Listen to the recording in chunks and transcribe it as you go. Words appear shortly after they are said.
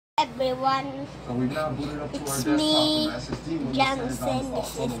everyone. So we've now booted up to our It's desktop me, from SSD. When Johnson. This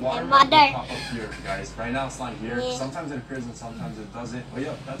so is the my watermark mother. will pop up here, guys. Right now it's not here. Yeah. Sometimes it appears and sometimes it doesn't. But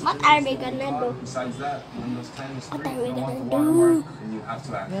yeah, that's What pretty are we much what gonna got. do? Besides that, Windows 10 is free. What are You we don't want the gonna watermark, do? and you have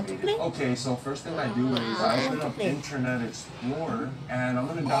to activate play? it. Okay, so first thing I do is I open up Internet Explorer, and I'm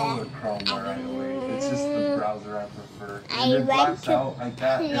gonna download Chrome right away. It's just the browser I prefer. And if it blacks out like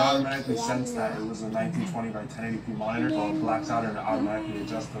that, it automatically sends that it was a 1920 by 1080p monitor, so it blacks out and it automatically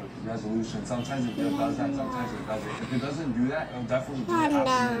adjusts the resolution. Sometimes it does that, sometimes it doesn't. If it doesn't do that, it'll definitely do it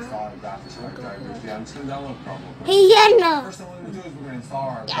after you install a graphics card driver. Yeah, I'm just gonna download Chrome real quick. First thing we're gonna do is we're gonna install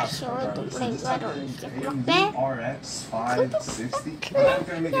our graphics card driver. So just type in AMD RX 560. But I'm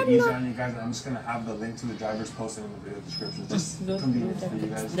gonna make it easier on you guys. I'm just gonna have the link to the drivers posted in the video description. Just convenience for you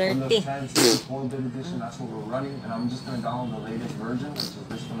guys. Windows 10 4-bit edition, that's what we're running. And I'm just gonna download the latest version, which is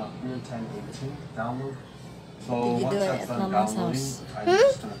this one up here, 1018. Download. So once that's done downloading, I'm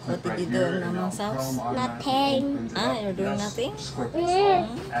just gonna click right here and now Chrome automatically opens it up. You're doing nothing? Just click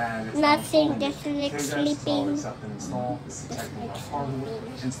install, and it's Nothing, installing it. just like Okay, guys, so sleeping. accept and install. It's detecting our hardware.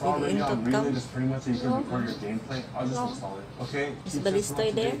 Install right now. Really, just pretty much so you can record your gameplay. I'll just install it. Okay. Is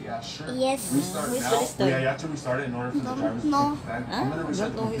Balistoy there? Yeah, sure. Yes. Restart Who is now. Balistoy? Yeah, you have to restart it in order for the drivers to No. take effect. I'm gonna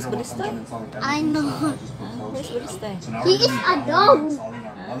reset the don't know who's computer once I'm Balistoy. done installing everything. I know. So I just put close Who's right now. Balistoy? So now He we're is gonna a be dog. installing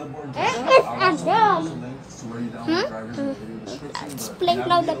our motherboard. He is a I'll also dog. post the links to where you download drivers in the video description. but Play you now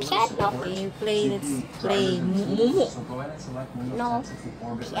have the to piano. support Okay, play, let's CPU play drivers and Mumu. drivers. So go ahead and select Windows No. 10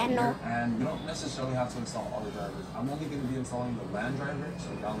 64-bit right Piano. here, and you don't necessarily have to install all the drivers. I'm only going to be installing the LAN driver, so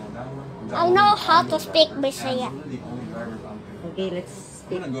download that one. I know Download the how audio to speak driver, Bisaya. and really the only drivers I'm going to Okay, let's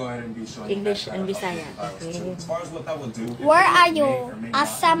I'm speak gonna go ahead and be showing English you guys and how to Bisaya. update files Okay. too. As far as what that will do, Where are it you? may or may not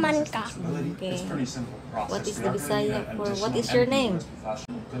Asaman increase ka? stability. Okay. It's pretty simple process. What is We the are gonna need Bisaya an for? additional What is your MP name? USB flash.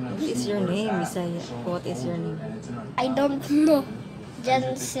 I'm gonna What is see your where it's name, at, Bisaya? show What is your folder, name? and it's in our I file. don't know. What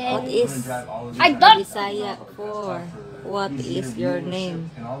Johnson. is I don't. Bisaya for? What is your name?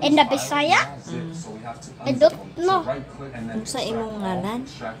 In the Bisaya? I don't know. Sa imong ngalan?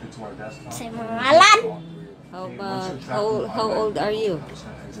 Sa mga ngalan. How about, how old are you?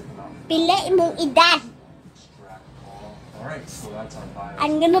 Pila imong edad. Alright, so that's our BIOS.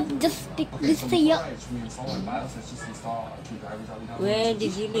 I'm gonna just speak Bisaya. Where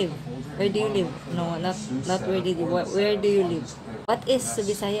did you live? Where do you live? No, not where did you, where do you live? What is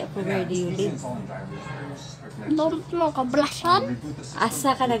Bisaya for where do you live? Don't know, kablasan.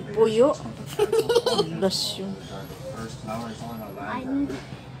 Asa ka nagpuyo? Bless you.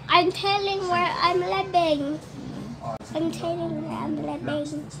 I'm telling where I'm living. I'm telling where I'm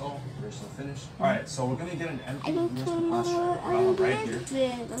living. Alright, so we're gonna get an empty I'm USB telling flash where drive I'm right here.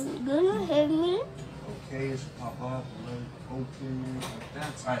 living. Gonna hear me? Okay, it should pop up, open like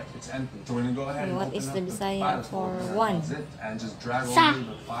that. Alright, it's empty. So we're gonna go ahead and What open is up the Bisaya files for folder, one? zip, and just drag Sa. over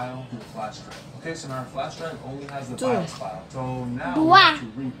the file to the flash drive. Okay, so now our flash drive only has the Two. BIOS file. So now we Dua. have to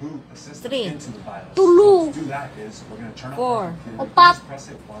reboot the system Three. into the BIOS. Tulu. So to do that is we're gonna turn off Four. our computer, Opat. just press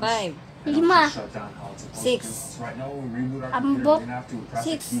it once, 5, and it'll Lima. just shut down how it's supposed Six. to. So right now when we reboot our computer, Ambot. we're gonna have to press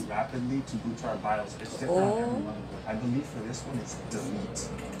Six. a key rapidly to boot to our BIOS. It's different on every Oh. motherboard. I believe for this one it's delete. So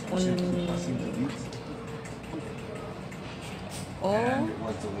I'm just gonna keep pressing delete. And oh, it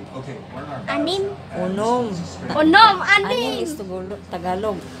was delete. Okay, we're in our Anim. BIOS now, and Onom. this is straight Onom, Aning aning. is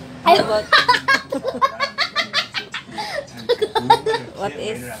Tagalog. Ay. How about, what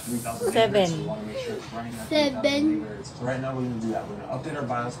is 7? 7. So right now we're going to do that. We're going to update our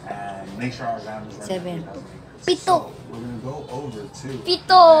BIOS and make sure our RAM is running. 7. Pito. So we're going to go over to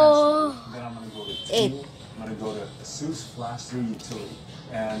Pito. Then I'm going to go to 8. I'm going to go to ASUS Flash 3 Utility.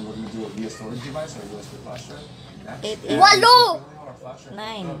 And we're going to do a via storage device or USB flash drive. Next. 8 And is Walo.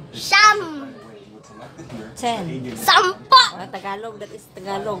 9. Sam. 10. Sampa. Tagalog, that is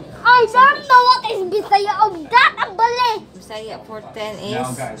Tagalog. I don't know what is Bisaya of that. Ang bali. Bisaya for 10 is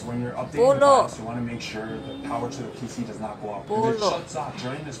Now guys, when you're updating Pulo. the BIOS, you want to make sure the power to the PC does not go up. If it Pulo. shuts off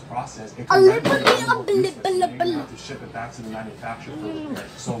during this process, it A can little render bit, the a little system, bit, and you have to ship it back to the manufacturer for repair.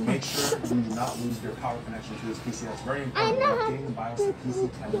 So make sure you do not lose your power connection to this PC. That's very important. When updating the BIOS, the PC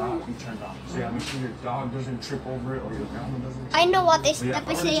cannot be turned on. So yeah, make sure your dog doesn't trip over it or your grandma doesn't. I know what is Yeah, the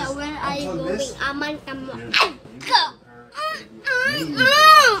Bisaya. just Where are you unplug going? this. Aman ka mo.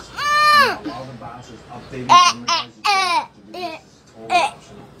 While the BIOS is updating, you guys to do this. It's totally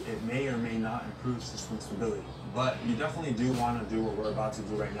optional. It may or may not improve system stability, but you definitely do want to do what we're about to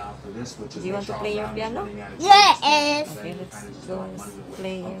do right now for this, which is Do you make want to sure play our your RAM is piano? running at its Yes. peak. Okay, Then you let's kind of just go want and money away.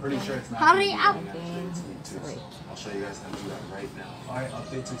 play I'm your pretty piano. sure it's not Hurry gonna be up. running at its peak too, so I'll show you guys how to do that right now. Alright,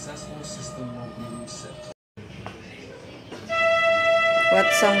 update successful, system will be reset. What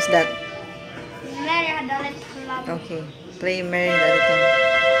song's that? Mary had a little love. Okay, play Mary the other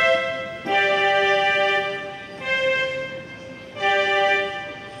time.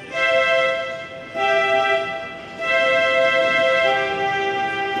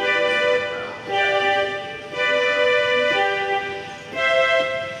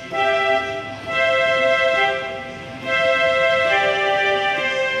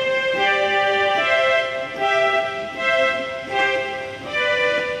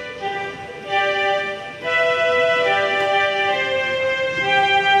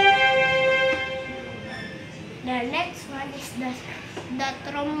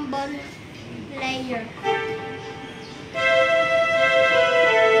 the trombone player.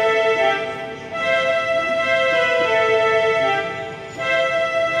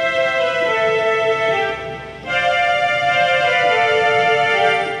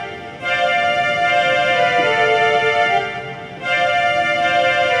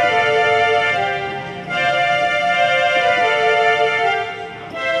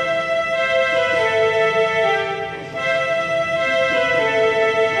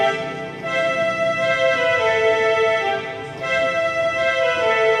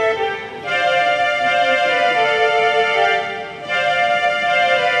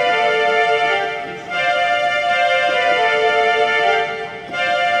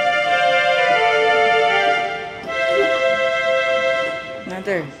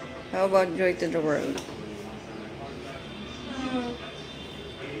 Mother, how about Joy to the World?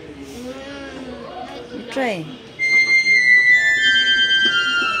 Try.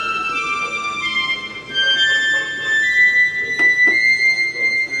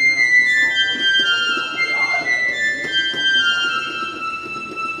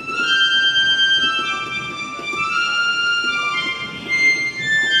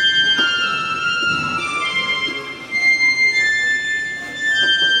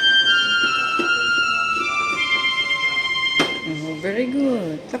 Oh, very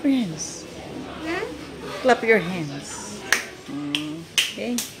good. Clap your hands. Clap your hands.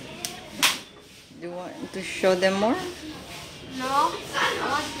 Okay. Do you want to show them more? No, I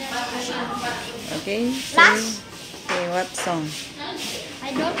want the Okay. Last. Okay, what song?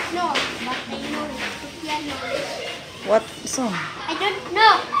 I don't know, but I know the piano. What song? I don't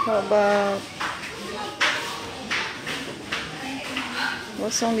know. How about...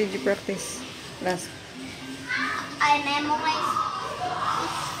 What song did you practice last? I memorized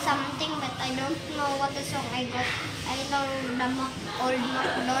something, but I don't know what the song I got. I know the old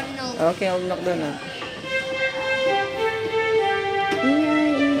MacDonald. Okay, Old MacDonald.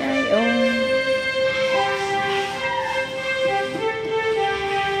 E-I-E-I-O.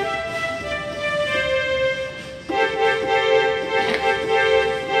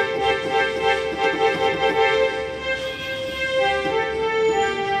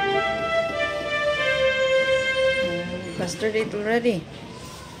 Mastered it already.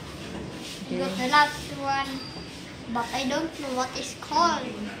 Got the last one, but I don't know what it's called.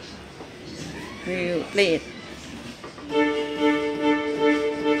 Will you play it?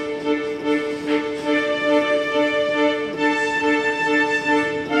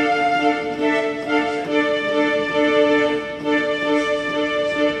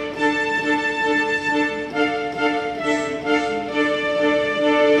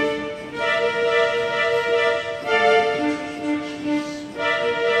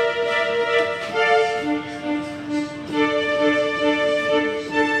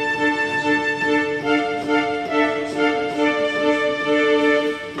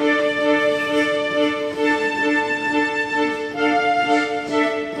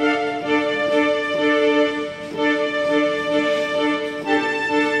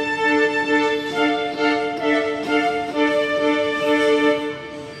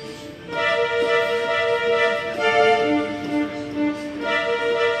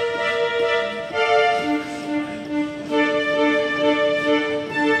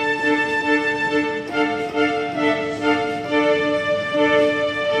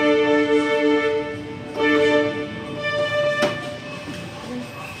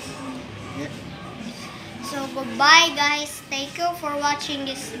 So goodbye guys, thank you for watching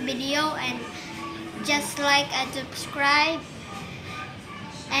this video, and just like and subscribe,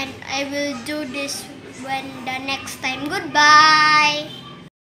 and I will do this when the next time. Goodbye.